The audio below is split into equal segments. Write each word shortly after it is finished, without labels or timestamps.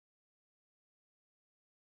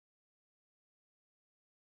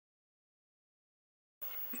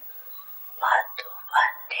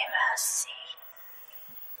Niwasi.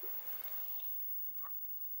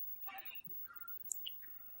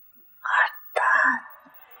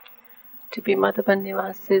 To be Madhuban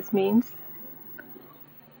Niwasis means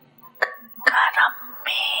Karam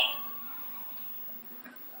mein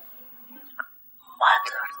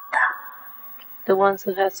madhurta. the ones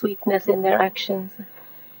who have sweetness in their actions.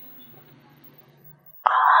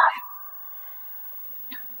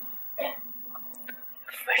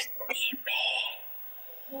 Vritti mein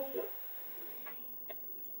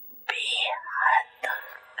behad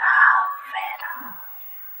kavera.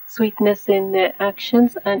 Sweetness in their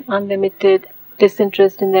actions and unlimited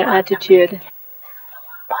disinterest in their attitude.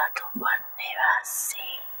 Madhuban Niwasi.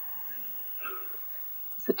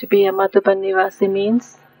 So to be a Madhuban Nivasi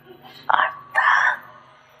means Arthat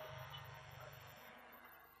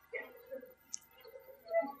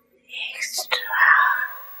extra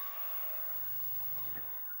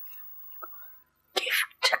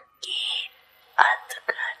gift ki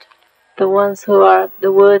adgar. the ones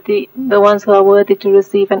who are worthy to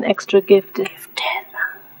receive an extra gift.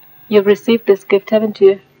 You've received this gift, haven't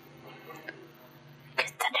you?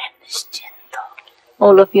 Kitne nischint ho.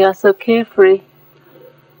 All of you are so carefree.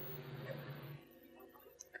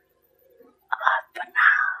 अपना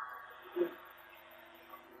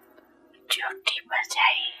duty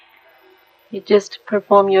बजाई You just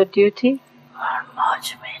perform your duty और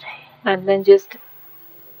मौज में रहे. and then just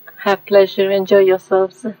have pleasure, enjoy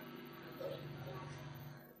yourselves.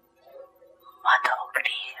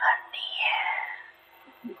 मधोकड़ी करनी है.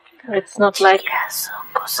 It's not like जिज्ञासों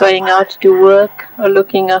को going out to work or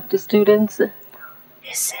looking after students.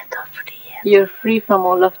 इससे तो फ्री है. You're free from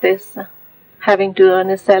all of this, having to earn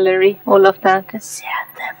a salary, all of that.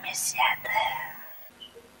 ज़्यादा में ज़्यादा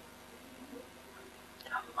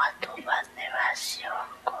मधुबन निवासियों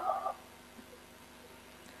को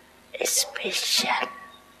स्पेशल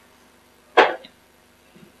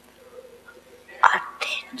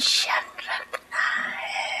अटेंशन रखना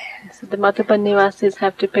है. So the Madhuban Niwasis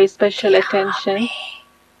have to pay special attention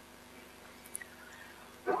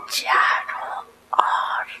चारों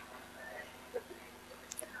और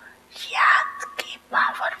याद के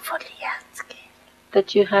पावरफुल याद के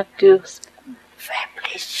that you have to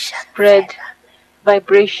vibration spread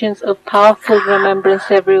vibrations of powerful remembrance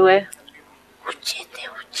everywhere. ऊंचे से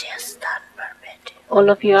ऊंचे स्थान पर बैठे. All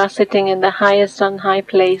of you are sitting in the highest on high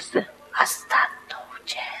place. स्थान तो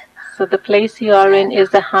ऊंचे है ना. So the place you are in is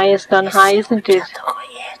the highest on high, isn't it? तो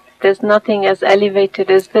कोई है नहीं. There's nothing as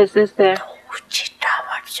elevated as this, is there? ऊंची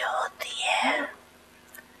टावर जो होती है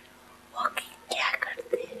वो क्या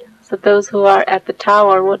करते हैं? So those who are at the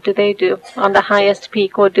tower, what do they do? On the highest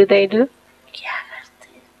peak, what do they do? क्या करते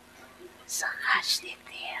हैं? सकाश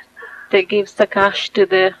देते हैं ना. They give sakash to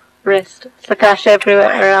the rest. Sakash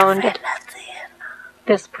everywhere around. फैलाते हैं ना.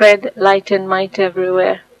 They spread light and might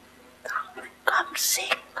everywhere. कम से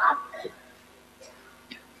कम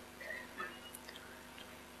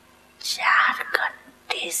 4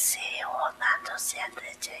 घंटे से होना तो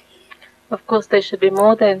ज्यादा चाहिए. Of course, there should be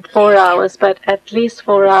more than 4 hours, but at least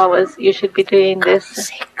 4 hours you should be doing come this.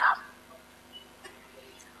 से कम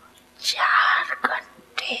 4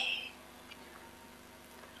 घंटे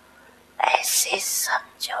ऐसे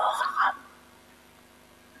समझो हम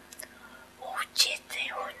ऊंचे से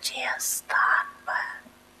ऊंचे स्थान पर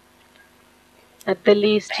At the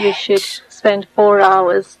least, you should spend 4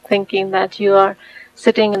 hours thinking that you are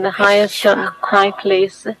sitting in the highest on high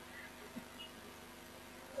place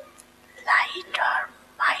light और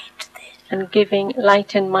might they. and giving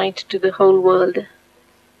light and might to the whole world.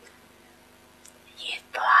 ये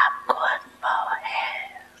तो आपको अनुभव है.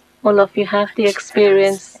 All of you have the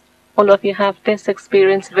experience. All of you have this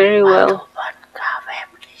experience very well. Madhuban का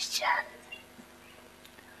vibration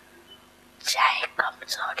चाहे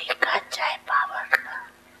कमजोरी का चाहे पावर का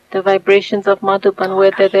The vibrations of Madhuban,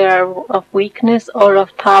 whether they are of weakness or of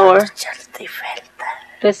power, जल्दी फैलता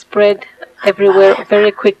है. they spread everywhere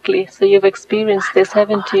very quickly. So you've experienced this,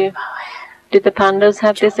 haven't you? Did the Pandavas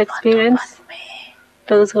have this experience? Madhuban में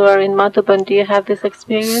Those who are in Madhuban, do you have this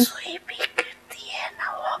experience? सुई भी गिरती है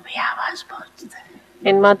ना वो भी आवाज पहुंचता है.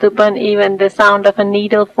 In Madhuban, even the sound of a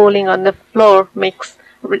needle falling on the floor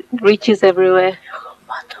reaches everywhere.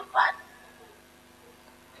 Madhuban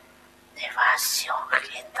निवासियों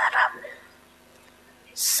की तरफ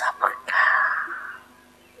सबका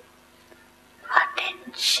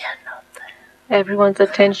अटेंशन होता है. Everyone's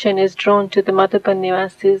attention is drawn to the Madhuban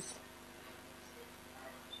Niwasis.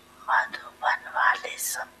 Madhuban वाले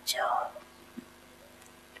समझो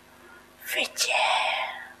विजय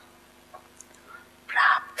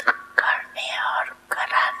प्राप्त करने और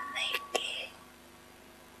कराने के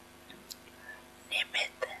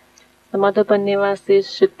निमित्त The Madhuban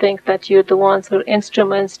Niwasis should think that you're the ones who are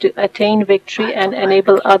instruments to attain victory and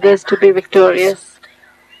enable others to be victorious.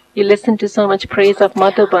 You listen to so much praise of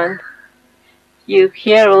Madhuban. You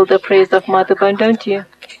hear all the praise of Madhuban, don't you?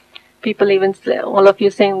 People even say, all of you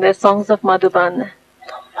sing their songs of Madhuban.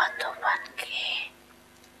 तो मधुबन की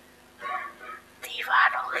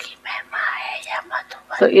दीवारों की महिमा है या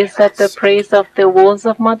Madhuban So is that the praise of the walls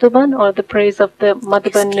of Madhuban or the praise of the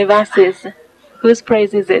Madhuban Niwasis? Whose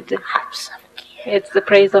praise is it? आप सबकी है? It's the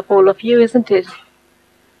praise of all of you, isn't it?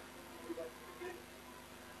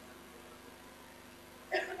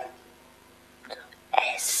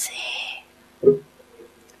 ऐसे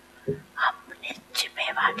अपनी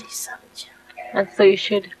जिम्मेवारी समझो. And so you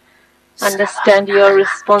should understand your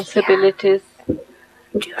responsibilities.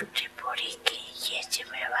 Duty पूरी की ये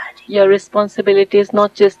जिम्मेवारी. Your responsibility is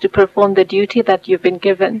not just to perform the duty that you've been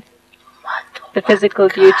given, the physical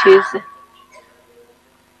duties.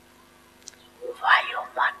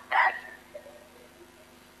 वायुमंडल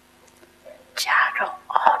चारों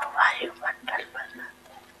ओर वायुमंडल बना.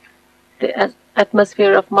 The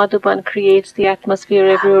atmosphere of Madhuban creates the atmosphere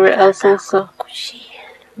everywhere else also. खुशी है.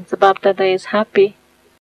 Sabab Dada is happy.